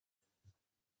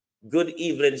Good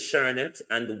evening, Shernette,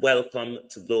 and welcome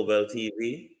to Global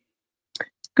TV.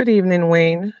 Good evening,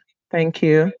 Wayne. Thank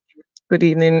you. Good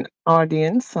evening,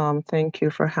 audience. Thank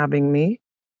you for having me.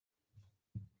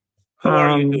 How are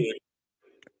you Um, doing?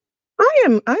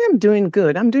 I am doing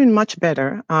good. I'm doing much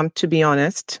better. To be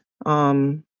honest,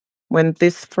 when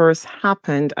this first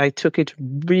happened, I took it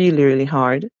really, really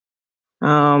hard. Mm,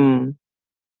 Um,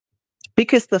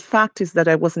 because the fact is that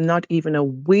I was not even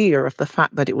aware of the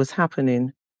fact that it was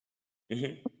happening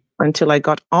mhm. until I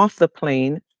got off the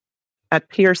plane at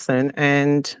Pearson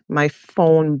and my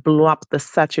phone blew up the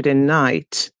Saturday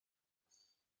night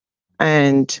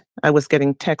and I was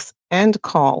getting texts and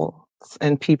calls,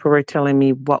 and people were telling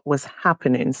me what was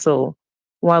happening. So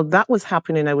while that was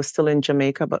happening, I was still in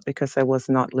Jamaica, but because I was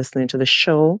not listening to the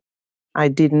show, I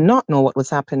did not know what was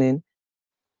happening.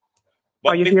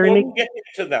 Are But you hearing before me? we get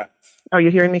into that, Are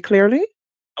you hearing me clearly?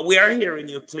 we are hearing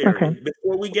you Okay. clearly.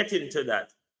 Before we get into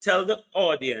that, tell the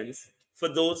audience, for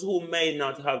those who may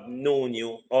not have known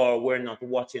you or were not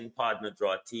watching Partner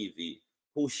Draw TV,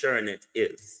 who Shernette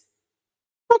is.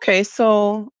 Okay.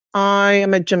 So I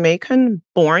am a Jamaican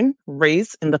born,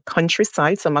 raised in the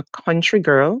countryside. So I'm a country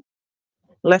girl.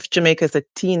 Left Jamaica as a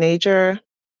teenager,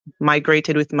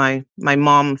 migrated with my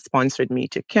mom sponsored me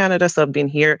to Canada. So I've been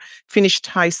here, finished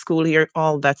high school here,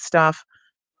 all that stuff.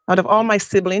 Out of all Mhm, my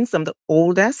siblings, I'm the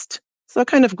oldest. So I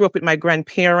kind of grew up with my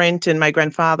grandparent, and my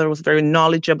grandfather was very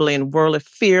knowledgeable in world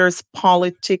affairs,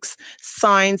 politics,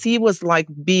 science. He was like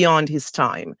beyond his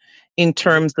time in mhm,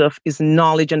 terms of his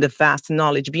knowledge and the vast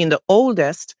knowledge. Being the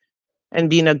oldest and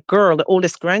being a girl, the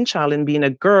oldest grandchild, and being a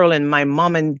girl, and my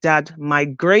mom and dad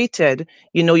migrated,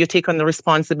 you take on the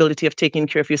responsibility of taking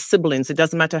care of your siblings. It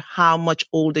doesn't matter how much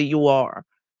older you are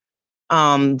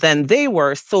than they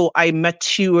were. So I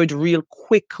matured real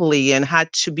quickly and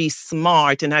had to be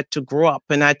smart and had to grow up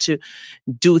and had to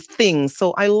do things.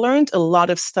 So I learned a lot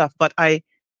of stuff. But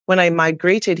when I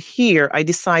migrated here, I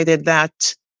decided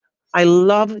that I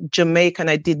love Jamaica and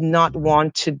I did not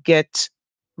want to get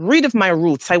rid of my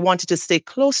roots. I wanted to stay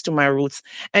close to my roots.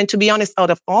 And to be honest, out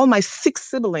of all my six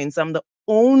siblings, I'm the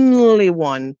only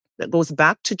one that goes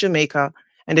back to Jamaica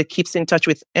and that keeps in touch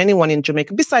with anyone in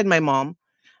Jamaica, beside my mom.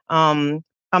 Um,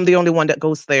 I'm the only one that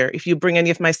goes there. If you bring any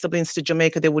of my siblings to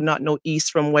Jamaica, they would not know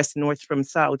east from west, north from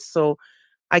south. So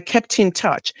I kept in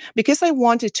touch because I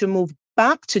wanted to move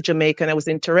back to Jamaica and I was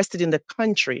interested in the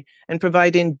country and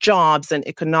providing jobs and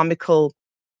economical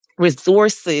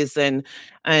resources and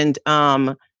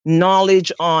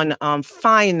knowledge on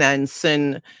finance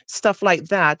and stuff like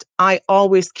that. I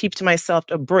always kept myself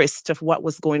abreast of what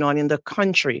was going on in the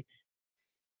country,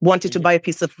 wanted to mhm. buy a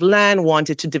piece of land,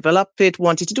 wanted to develop it,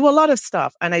 wanted to do a lot of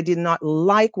stuff. And I did not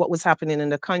like what was happening in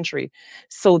the country.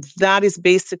 So that is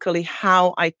basically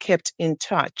how I kept in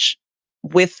touch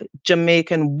with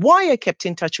Jamaica and why I kept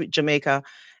in touch with Jamaica.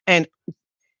 And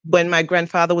when my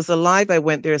grandfather was alive, I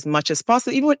went there as much as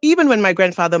possible. Even when my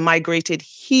grandfather migrated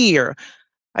here,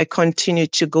 I continue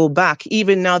to go back.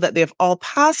 Even now that they've all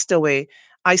passed away,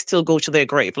 I still go to their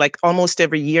grave. Like almost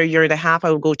every year and a half,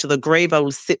 I will go to the grave. I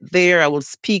will sit there. I will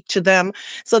speak to them.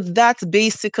 So that's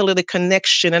basically the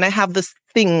connection. And I have this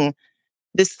thing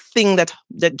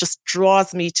that just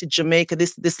draws me to Jamaica.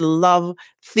 This love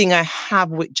thing I have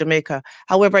with Jamaica.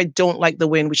 However, I don't like the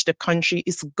way in which the country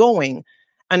is going,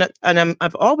 and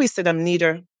I've always said I'm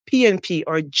neither PNP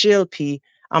or GLP.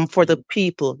 For the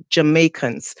people,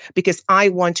 Jamaicans, because I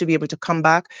want to be able to come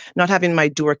back, not having my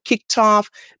door kicked off,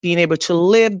 being able to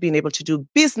live, being able to do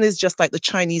business just like the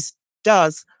Chinese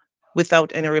does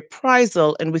without any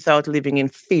reprisal and without living in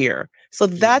fear. So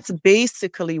Mm. that's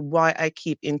basically why I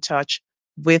keep in touch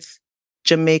with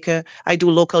Jamaica. I do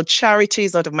local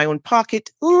charities out of my own pocket,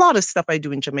 a lot of stuff I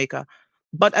do in Jamaica.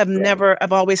 But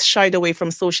I've always shied away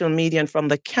from social media and from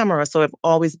the camera. So I've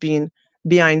always been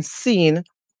behind scene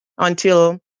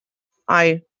until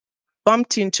I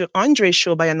bumped into Andre's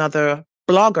show by another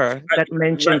blogger that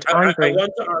mentioned I Andre.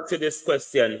 want to ask you this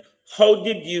question. How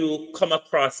did you come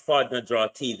across Partner Draw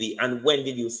TV and when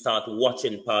did you start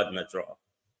watching Partner Draw?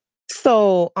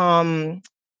 So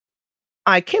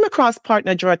I came across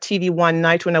Partner Draw TV one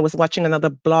night when I was watching another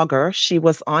blogger. She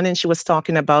was on and she was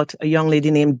talking about a young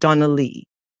lady named Donna Lee.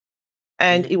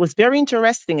 And it Mhm. was very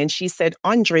interesting. And she said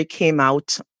Andre came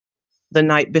out the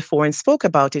night before and spoke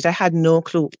about it. I had no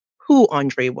clue who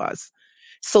Andre was.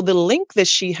 So the link that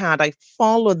she had, I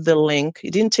followed the link.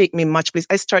 It didn't take me much, please.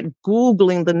 I started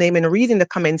Googling the name and reading the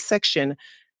comment section,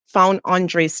 found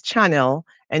Andre's channel.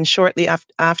 And shortly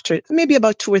after, maybe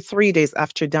about 2 or 3 days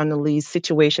after Donna Lee's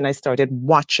situation, I started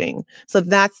watching. So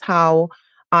that's how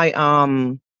I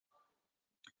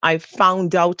I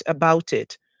found out about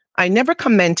it. I never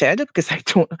commented because I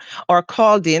don't, or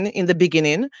called in the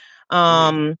beginning.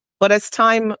 Mm-hmm. But as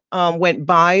time went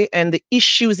by and the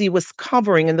issues he was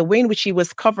covering and the way in which he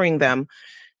was covering them,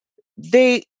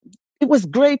 they it was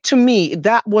great to me.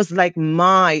 That was like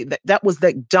that was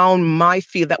like down my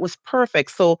field. That was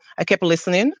perfect. So I kept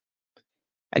listening.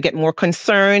 I get more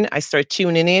concerned. I start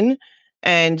tuning in.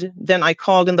 And then I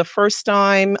called in the first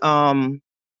time,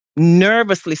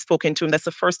 nervously spoken to him. That's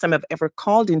the first time I've ever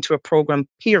called into a program,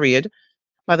 period.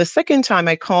 By the second time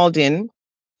I called in,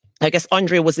 I guess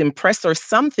Andre was impressed or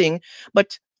something,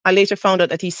 but I later found out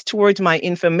that he stored my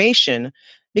information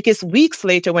because weeks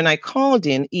later, when I called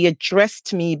in, he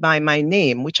addressed me by my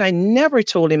name, which I never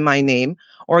told him my name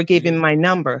or gave him Mm-hmm. my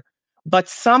number. But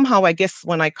somehow, I guess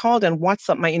when I called and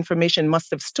WhatsApp, my information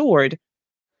must have stored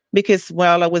because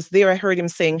while I was there, I heard him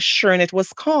saying Shernette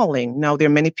was calling. Now, there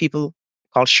are many people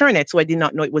called Shernette, so I did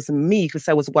not know it was me because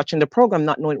I was watching the program,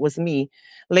 not knowing it was me.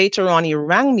 Later on, he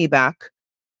rang me back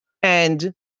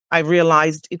and I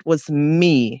realized it was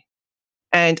me.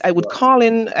 And I would Right. call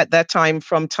in at that time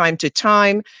from time to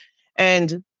time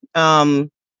and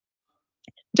um,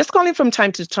 just calling from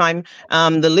time to time.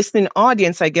 The listening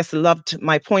audience, I guess, loved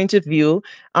my point of view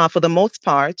for the most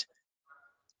part.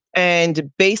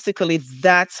 And basically,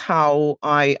 that's how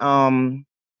I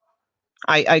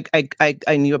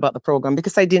knew about the program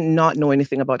because I did not know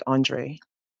anything about Andre.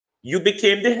 You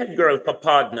became the head girl for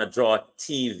Partner Draw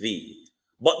TV.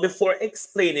 But before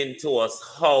explaining to us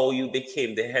how you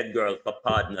became the head girl for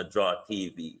Partner Draw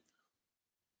TV,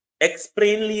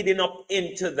 explain leading up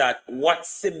into that what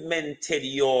cemented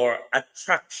your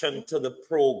attraction to the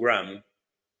program,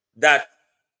 that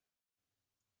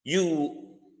you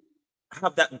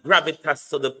have that gravitas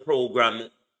to the program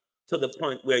to the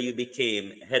point where you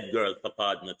became head girl for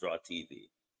Partner Draw TV.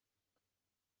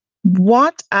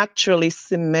 What actually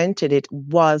cemented it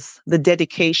was the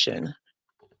dedication.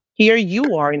 Here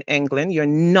you are in England, you're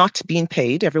not being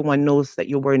paid. Everyone knows that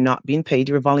you were not being paid.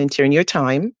 You're volunteering your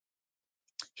time.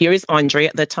 Here is Andre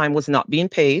at that time was not being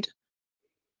paid.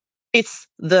 It's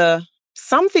the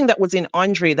something that was in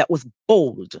Andre that was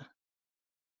bold.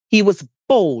 He was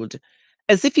bold,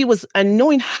 as if he was, and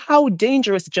knowing how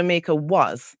dangerous Jamaica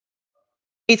was.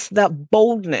 It's that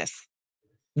boldness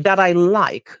that I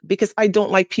like because I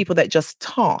don't like people that just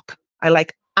talk. I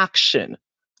like action.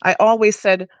 I always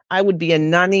said I would be a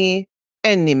nanny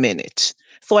any minute.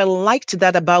 So I liked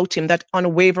that about him, that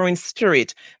unwavering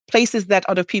spirit. Places that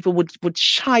other people would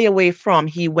shy away from,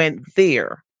 he went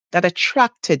there. That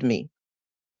attracted me.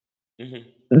 Mm-hmm.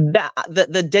 That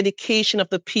the dedication of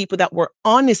the people that were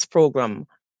on his program,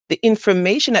 the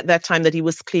information at that time that he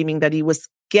was claiming that he was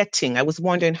getting. I was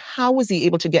wondering how was he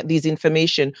able to get these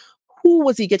information? Who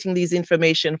was he getting these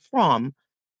information from?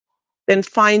 Then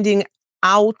finding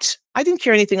out, I didn't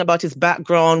care anything about his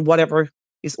background, whatever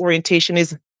his orientation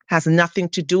is, has nothing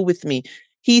to do with me.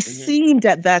 He Mm-hmm. seemed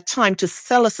at that time to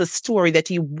sell us a story that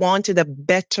he wanted a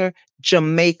better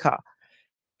Jamaica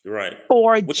Right.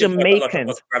 for Which is what a lot of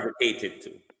us Jamaicans. gravitated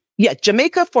to. Yeah,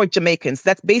 Jamaica for Jamaicans.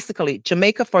 That's basically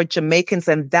Jamaica for Jamaicans,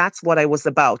 and that's what I was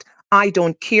about. I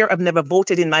don't care. I've never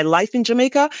voted in my life in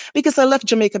Jamaica because I left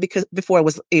Jamaica because before I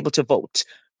was able to vote.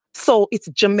 So it's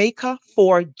Jamaica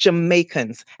for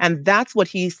Jamaicans. And that's what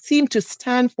he seemed to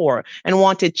stand for and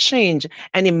wanted change,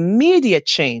 an immediate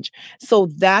change. So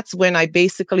that's when I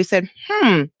basically said,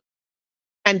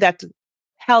 and that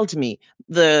held me.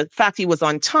 The fact he was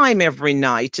on time every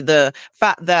night, the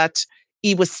fact that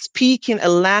he was speaking a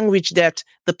language that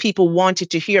the people wanted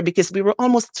to hear because we were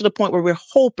almost to the point where we're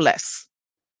hopeless.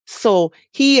 So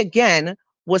he again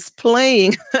was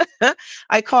playing,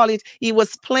 I call it, he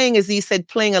was playing, as he said,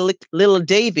 playing a little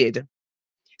David.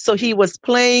 So he Mm-hmm. was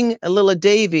playing a little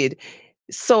David.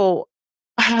 So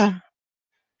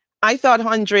I thought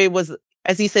Andre was,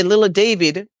 as he said, Little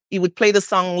David. He would play the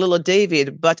song Little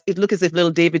David, but it looked as if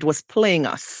Little David was playing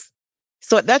us.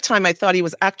 So at that time, I thought he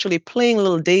was actually playing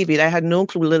Little David. I had no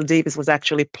clue Little David was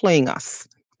actually playing us.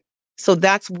 So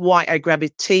that's why I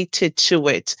gravitated to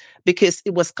it because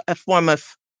it was a form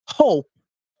of hope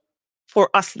for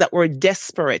us that were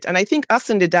desperate. And I think us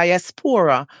in the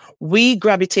diaspora, we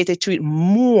gravitated to it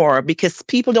more because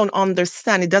people don't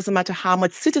understand. It doesn't matter how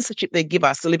much citizenship they give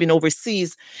us living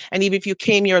overseas. And even if you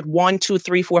came here at 1, 2,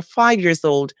 3, 4, 5 years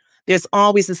old, there's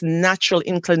always this natural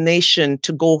inclination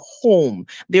to go home.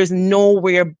 There's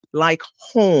nowhere like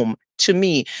home to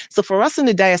me. So for us in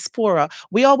the diaspora,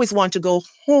 we always want to go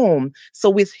home. So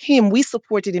with him, we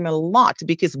supported him a lot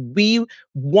because we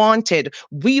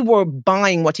were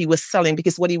buying what he was selling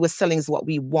because what he was selling is what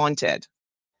we wanted.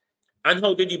 And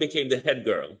how did you become the head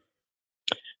girl?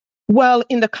 Well,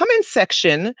 in the comment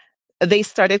section, they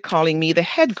started calling me the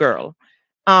head girl.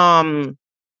 Um,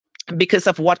 because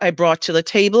of what I brought to the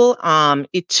table.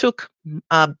 It took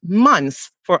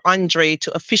months for Andre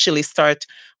to officially start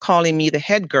calling me the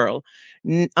head girl.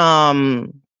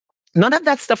 None of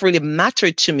that stuff really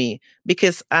mattered to me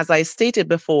because, as I stated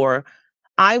before,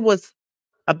 I was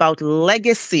about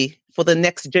legacy for the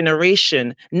next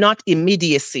generation, not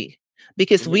immediacy.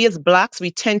 Because we Mm-hmm. as Blacks,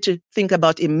 we tend to think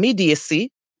about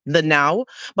immediacy, the now,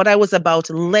 but I was about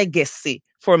legacy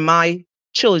for my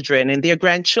children and their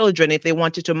grandchildren if they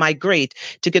wanted to migrate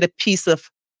to get a piece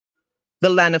of the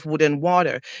land of wood and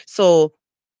water. So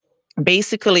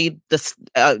basically,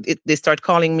 they start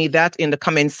calling me that in the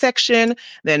comment section.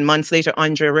 Then months later,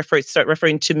 Andre start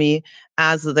referring to me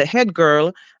as the head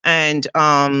girl. And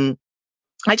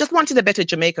I just wanted a better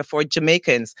Jamaica for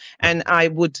Jamaicans. And I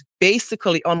would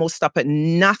basically almost stop at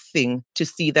nothing to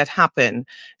see that happen.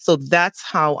 So that's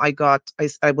how I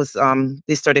was,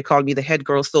 they started calling me the head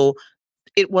girl. So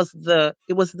it was the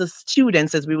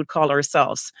students, as we would call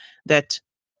ourselves, that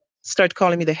started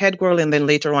calling me the head girl. And then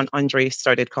later on, Andre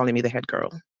started calling me the head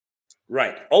girl.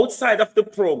 Right. Outside of the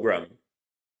program,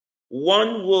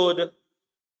 one would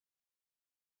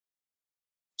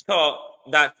thought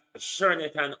that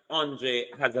Shernette and Andre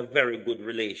has a very good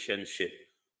relationship.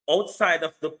 Outside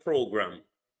of the program,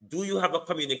 do you have a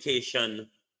communication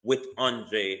with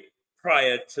Andre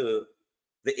prior to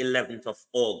the 11th of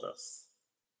August?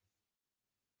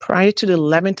 Prior to the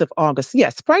 11th of August,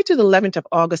 yes, prior to the 11th of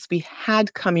August, we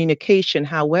had communication.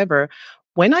 However,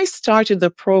 when I started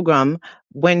the program,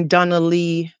 when Donna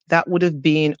Lee, that would have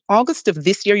been August of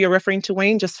this year, you're referring to,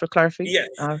 Wayne, just for clarity? Yes,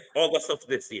 August of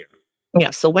this year.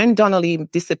 Yeah, so when Donna Lee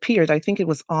disappeared, I think it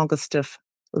was August of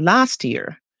last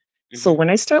year. So Mm-hmm. when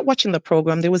I started watching the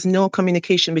program, there was no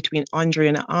communication between Andre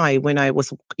and I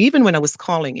even when I was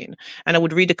calling in. And I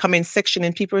would read the comment section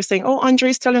and people were saying, oh,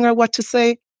 Andre's telling her what to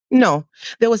say. No,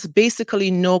 there was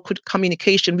basically no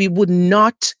communication. We would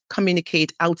not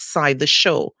communicate outside the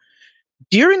show.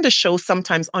 During the show,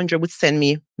 sometimes Andre would send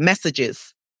me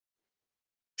messages.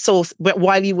 So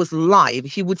while he was live,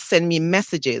 he would send me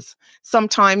messages.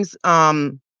 Sometimes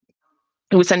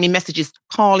he would send me messages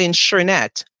calling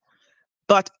Shernette.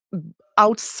 But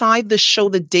outside the show,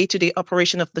 the day-to-day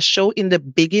operation of the show in the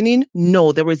beginning,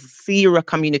 no, there was zero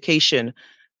communication.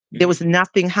 There was Mm-hmm.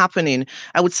 nothing happening.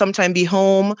 I would sometimes be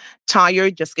home,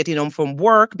 tired, just getting home from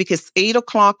work because 8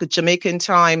 o'clock Jamaican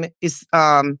time is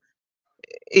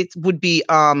it would be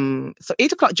so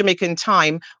 8 o'clock Jamaican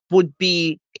time would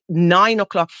be 9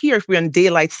 o'clock here if we're on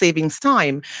daylight savings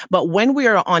time. But when we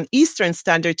are on Eastern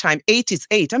Standard Time, 8 is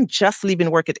 8. I'm just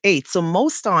leaving work at 8. So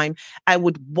most time I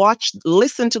would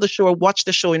listen to the show, or watch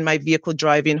the show in my vehicle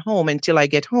driving home until I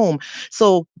get home.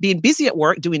 So being busy at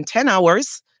work, doing 10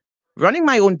 hours, running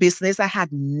my own business, I had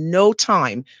no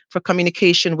time for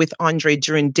communication with Andre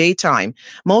during daytime.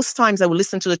 Most times I would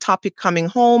listen to the topic coming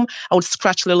home. I would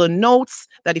scratch little notes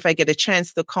that if I get a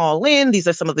chance to call in, these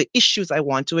are some of the issues I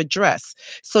want to address.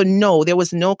 So no, there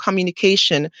was no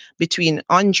communication between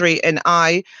Andre and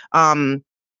I.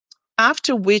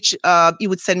 After which he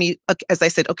would send me, as I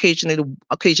said, occasional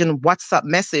WhatsApp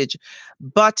message.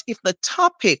 But if the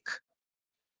topic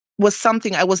was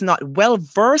something I was not well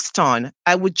versed on,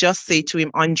 I would just say to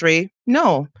him, Andre,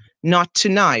 no, not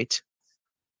tonight.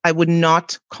 I would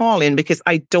not call in because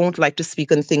I don't like to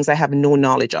speak on things I have no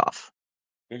knowledge of.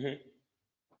 Mm-hmm.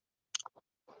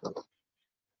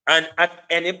 And at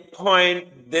any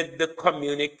point, did the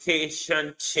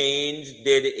communication change?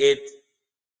 Did it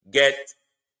get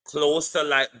closer?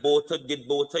 Like did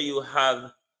both of you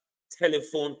have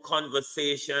telephone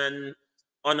conversation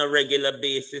on a regular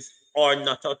basis, or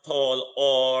not at all?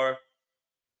 Or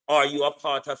are you a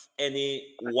part of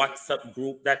any WhatsApp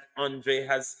group that Andre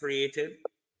has created?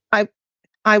 I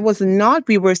I was not,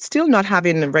 we were still not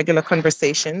having regular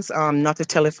conversations, not a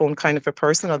telephone kind of a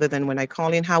person other than when I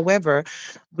call in. However,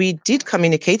 we did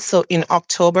communicate. So in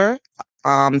October,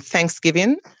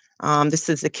 Thanksgiving, this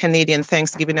is the Canadian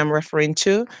Thanksgiving I'm referring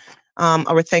to.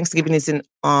 Our Thanksgiving is in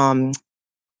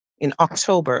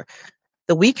October.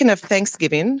 The weekend of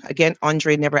Thanksgiving, again,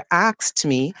 Andre never asked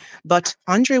me, but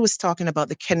Andre was talking about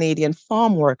the Canadian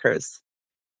farm workers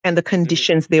and the Mm-hmm.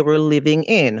 conditions they were living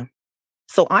in.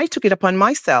 So I took it upon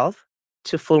myself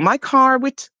to fill my car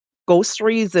with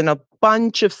groceries and a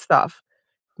bunch of stuff,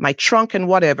 my trunk and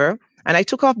whatever. And I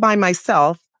took off by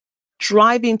myself,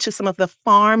 driving to some of the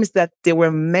farms that they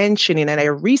were mentioning, and I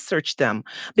researched them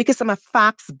because I'm a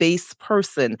facts-based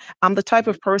person. I'm the type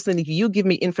of person, if you give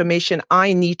me information,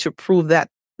 I need to prove that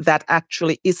that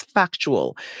actually is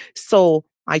factual. So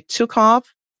I took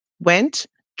off, went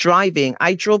driving.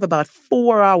 I drove about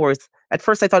 4 hours At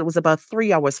first, I thought it was about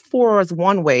 3 hours, 4 hours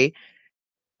one way.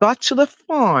 Got to the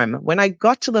farm. When I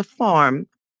got to the farm,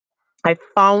 I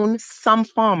found some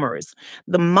farmers.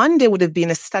 The Monday would have been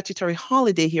a statutory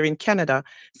holiday here in Canada.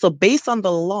 So based on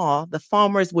the law, the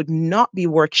farmers would not be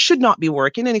should not be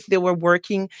working. And if they were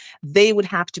working, they would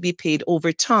have to be paid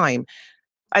overtime.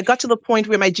 I got to the point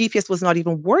where my GPS was not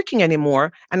even working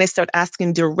anymore. And I started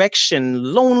asking direction,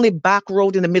 lonely back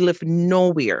road in the middle of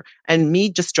nowhere, and me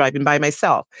just driving by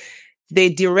myself. They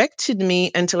directed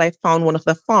me until I found one of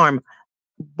the farm.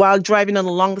 While driving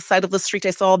along the side of the street,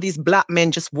 I saw these black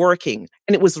men just working,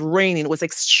 and it was raining. It was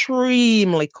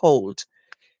extremely cold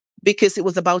because it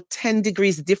was about 10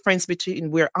 degrees difference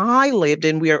between where I lived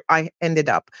and where I ended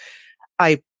up.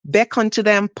 I beckoned to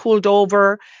them, pulled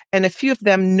over, and a few of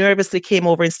them nervously came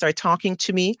over and started talking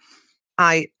to me.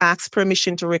 I asked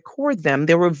permission to record them.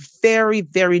 They were very,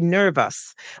 very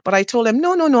nervous. But I told them,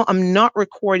 no, no, no, I'm not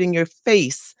recording your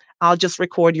face. I'll just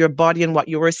record your body and what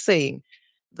you were saying.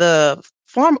 The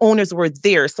farm owners were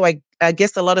there. So I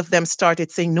guess a lot of them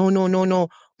started saying, no, no, no, no,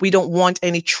 we don't want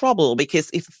any trouble,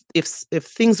 because if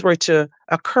things were to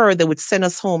occur, they would send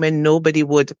us home and nobody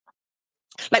would,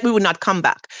 like, we would not come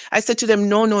back. I said to them,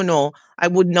 no, no, no, I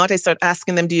would not. I started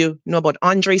asking them, do you know about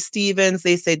Andre Stevens?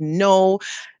 They said no.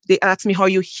 They asked me,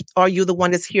 are you the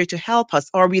one that's here to help us?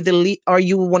 Are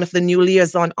you one of the new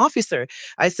liaison officer?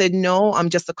 I said, no, I'm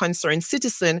just a concerned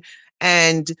citizen.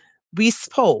 And we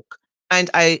spoke. And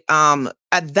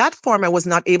at that farm, I was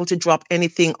not able to drop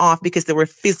anything off because they were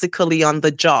physically on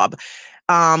the job.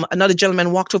 Another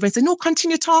gentleman walked over and said, no,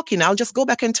 continue talking. I'll just go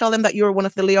back and tell them that you're one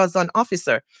of the liaison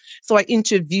officer. So I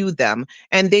interviewed them,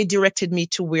 and they directed me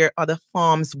to where other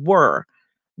farms were.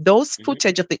 Those Mhm.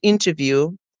 footage of the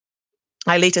interview,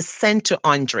 I later sent to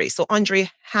Andre. So Andre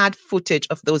had footage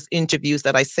of those interviews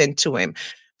that I sent to him.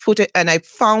 And I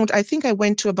think I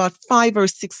went to about 5 or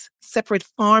 6 separate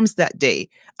farms that day.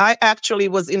 I actually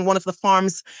was in one of the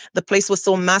farms. The place was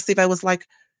so massive. I was like,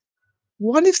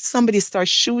 what if somebody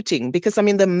starts shooting? Because I'm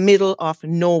in the middle of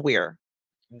nowhere.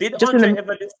 Did Just in Andre the,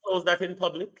 ever disclose that in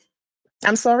public?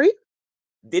 I'm sorry?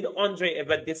 Did Andre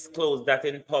ever disclose that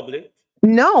in public?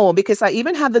 No, because I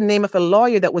even had the name of a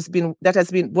lawyer was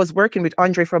working with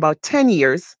Andre for about 10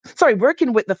 years. Sorry,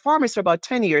 working with the farmers for about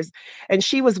 10 years. And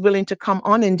she was willing to come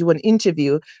on and do an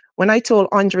interview. When I told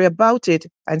Andre about it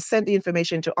and sent the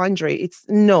information to Andre, it's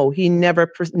no, he never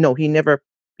proceeded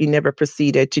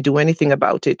to do anything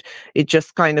about it. It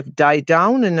just kind of died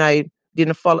down, and I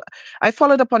didn't follow. I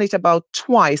followed up on it about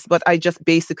twice, but I just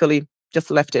basically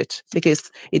just left it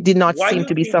because it did not Why seem you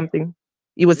to be think something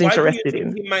he was why do you interested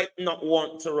think in. he might not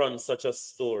want to run such a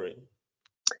story?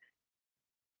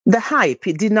 The hype,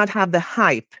 he did not have the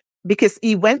hype, because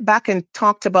he went back and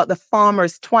talked about the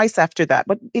farmers twice after that,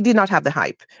 but he did not have the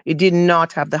hype. He did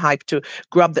not have the hype to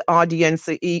grab the audience.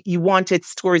 He wanted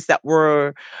stories that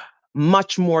were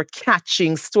much more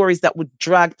catching, stories that would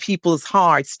drag people's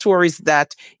hearts, stories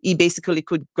that he basically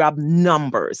could grab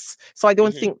numbers. So I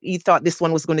don't Mhm. think he thought this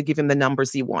one was going to give him the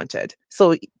numbers he wanted.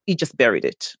 So he just buried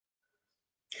it.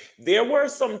 There were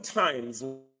some times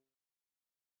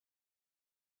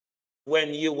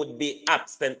when you would be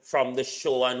absent from the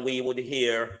show and we would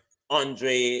hear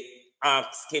Andre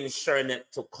asking Shernette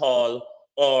to call,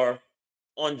 or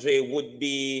Andre would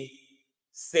be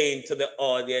saying to the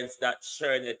audience that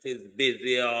Shernette is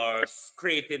busy or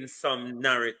creating some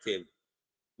narrative.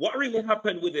 What really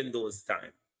happened within those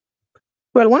times?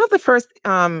 Well, one of the first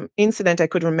incident I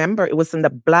could remember, it was in the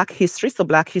Black History, so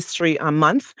Black History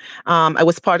Month. I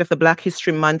was part of the Black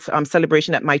History Month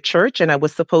celebration at my church, and I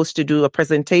was supposed to do a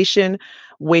presentation,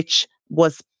 which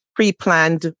was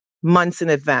pre-planned months in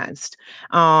advance.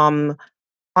 Um,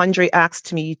 Andre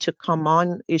asked me to come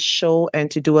on his show and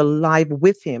to do a live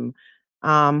with him.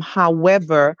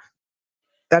 However,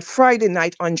 that Friday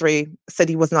night, Andre said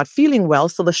he was not feeling well,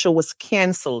 so the show was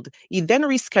canceled. He then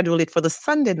rescheduled it for the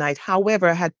Sunday night. However,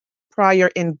 I had prior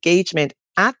engagement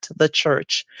at the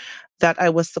church that I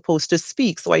was supposed to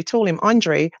speak. So I told him,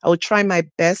 Andre, I will try my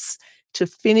best to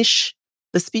finish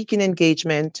the speaking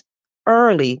engagement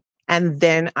early, and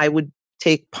then I would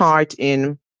take part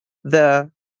in the,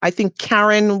 I think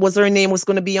Karen was her name, was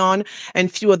going to be on,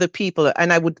 and few other people,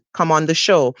 and I would come on the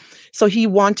show. So he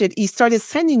started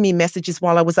sending me messages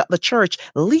while I was at the church.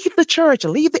 Leave the church,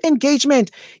 leave the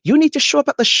engagement. You need to show up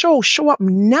at the show up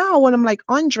now. And I'm like,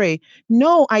 Andre,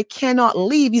 no, I cannot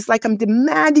leave. He's like, I'm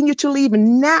demanding you to leave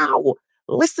now.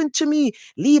 Listen to me,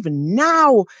 leave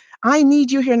now. I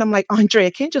need you here. And I'm like, Andre,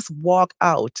 I can't just walk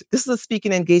out. This is a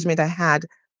speaking engagement I had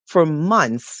for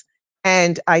months,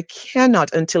 and I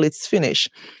cannot until it's finished.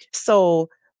 So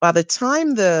by the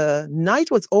time the night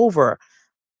was over,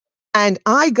 And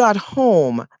I got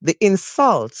home, the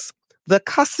insults, the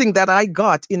cussing that I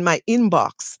got in my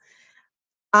inbox.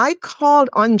 I called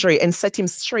Andre and set him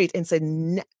straight and said,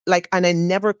 like, and I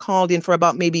never called in for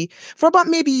about maybe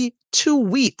 2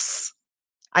 weeks.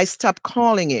 I stopped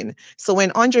calling in. So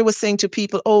when Andre was saying to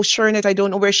people, "Oh, Shernette, I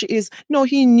don't know where she is," no,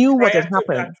 he knew what had Prior to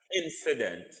that happened.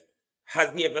 incident,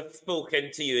 has he ever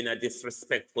spoken to you in a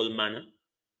disrespectful manner?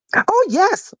 Oh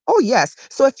yes, oh yes.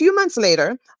 So a few months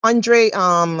later, Andre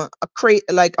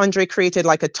created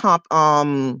like a top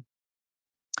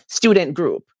student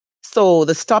group. So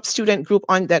the top student group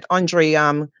on that Andre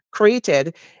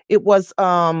created, it was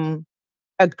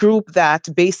a group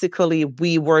that basically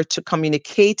we were to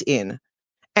communicate in.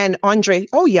 And Andre,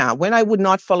 oh yeah, when I would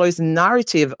not follow his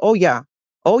narrative, oh yeah,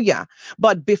 oh yeah.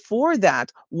 But before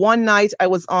that, one night I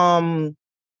was on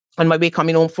my way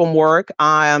coming home from work.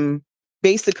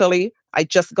 Basically I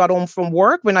just got home from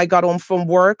work. When I got home from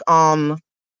work,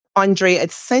 Andre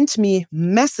had sent me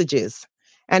messages.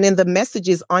 And in the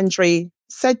messages, Andre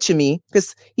said to me,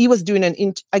 because he was doing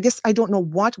I guess I don't know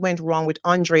what went wrong with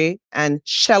Andre and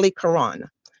Shelly Caron.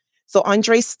 So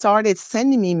Andre started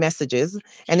sending me messages.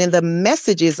 And in the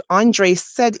messages, Andre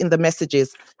said in the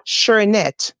messages,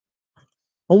 Shernette,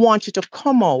 I want you to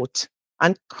come out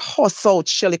and cuss out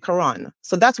Shelly Caron.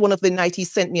 So that's one of the night he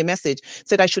sent me a message,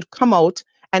 said I should come out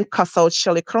and cuss out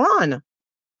Shelly Caron.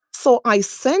 So I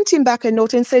sent him back a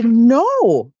note and said,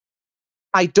 no,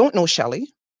 I don't know Shelly.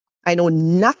 I know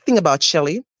nothing about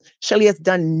Shelly. Shelly has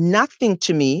done nothing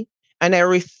to me, and I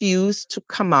refuse to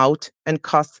come out and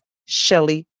cuss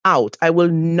Shelly out. I will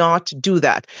not do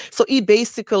that. So he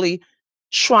basically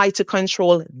tried to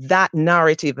control that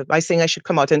narrative by saying I should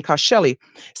come out and cuss Shelly.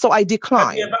 So I Has he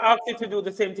declined. ever asked you to do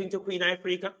the same thing to Queen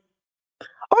Ifrica?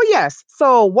 Oh yes.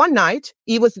 So one night,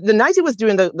 he was the night he was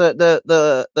doing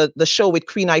the show with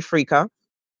Queen Ifrica.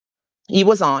 He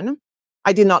was on.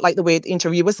 I did not like the way the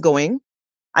interview was going.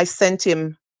 I sent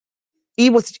him. He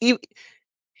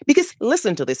Because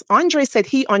listen to this. Andre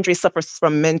suffers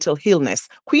from mental illness.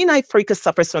 Queen Ifrica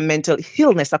suffers from mental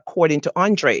illness, according to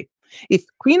Andre. If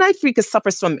Queen Ifrica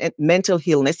suffers from mental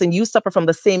illness and you suffer from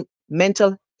the same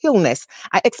mental illness,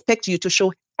 I expect you to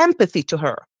show empathy to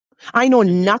her. I know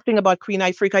Mm-hmm. nothing about Queen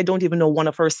Ifrica. I don't even know one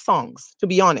of her songs, to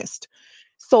be honest.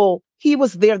 So he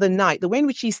was there the night, the way in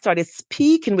which he started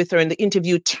speaking with her and the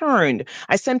interview turned.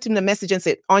 I sent him the message and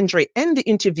said, Andre, end the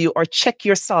interview or check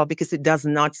yourself because it does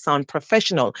not sound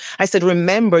professional. I said,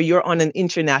 remember, you're on an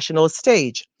international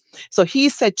stage. So he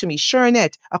said to me,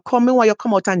 Shernette, I come in while you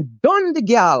come out and done the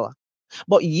gal.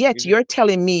 But yet Mm-hmm. you're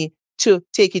telling me to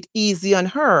take it easy on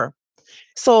her.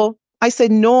 So I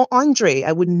said, no, Andre,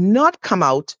 I would not come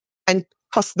out and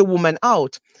cuss the woman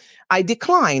out. I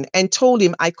declined and told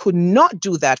him I could not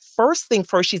do that. First thing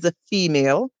first, she's a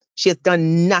female. She has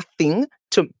done nothing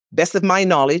to best of my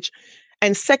knowledge.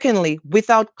 And secondly,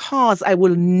 without cause, I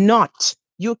will not.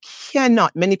 You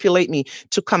cannot manipulate me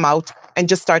to come out and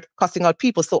just start cussing out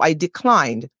people. So I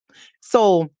declined.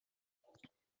 So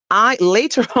I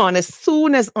later on, as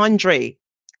soon as Andre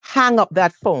hung up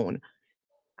that phone,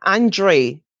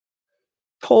 Andre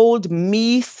told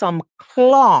me some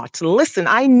clot. Listen,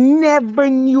 I never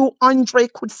knew Andre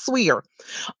could swear.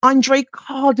 Andre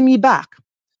called me back